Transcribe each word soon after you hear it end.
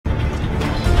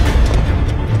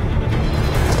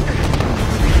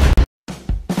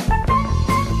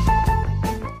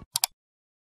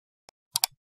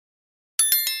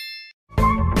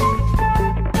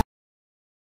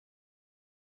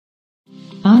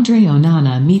Andre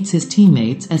Onana meets his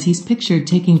teammates as he's pictured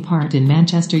taking part in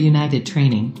Manchester United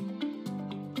training.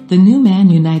 The new Man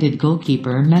United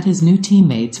goalkeeper met his new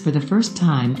teammates for the first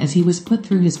time as he was put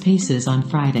through his paces on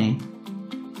Friday.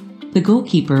 The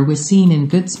goalkeeper was seen in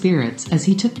good spirits as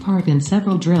he took part in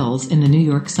several drills in the New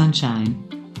York sunshine.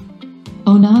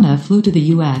 Onana flew to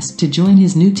the US to join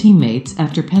his new teammates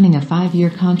after penning a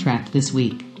 5-year contract this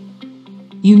week.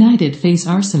 United face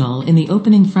Arsenal in the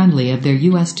opening friendly of their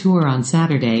US tour on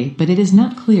Saturday, but it is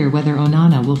not clear whether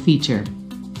Onana will feature.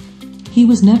 He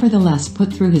was nevertheless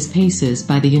put through his paces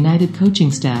by the United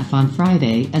coaching staff on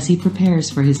Friday as he prepares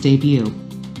for his debut.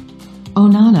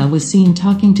 Onana was seen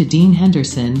talking to Dean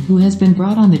Henderson, who has been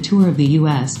brought on the tour of the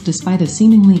US despite a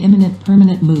seemingly imminent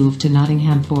permanent move to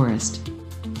Nottingham Forest.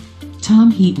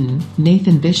 Tom Heaton,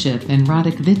 Nathan Bishop and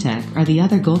Radek Vitek are the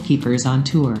other goalkeepers on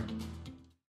tour.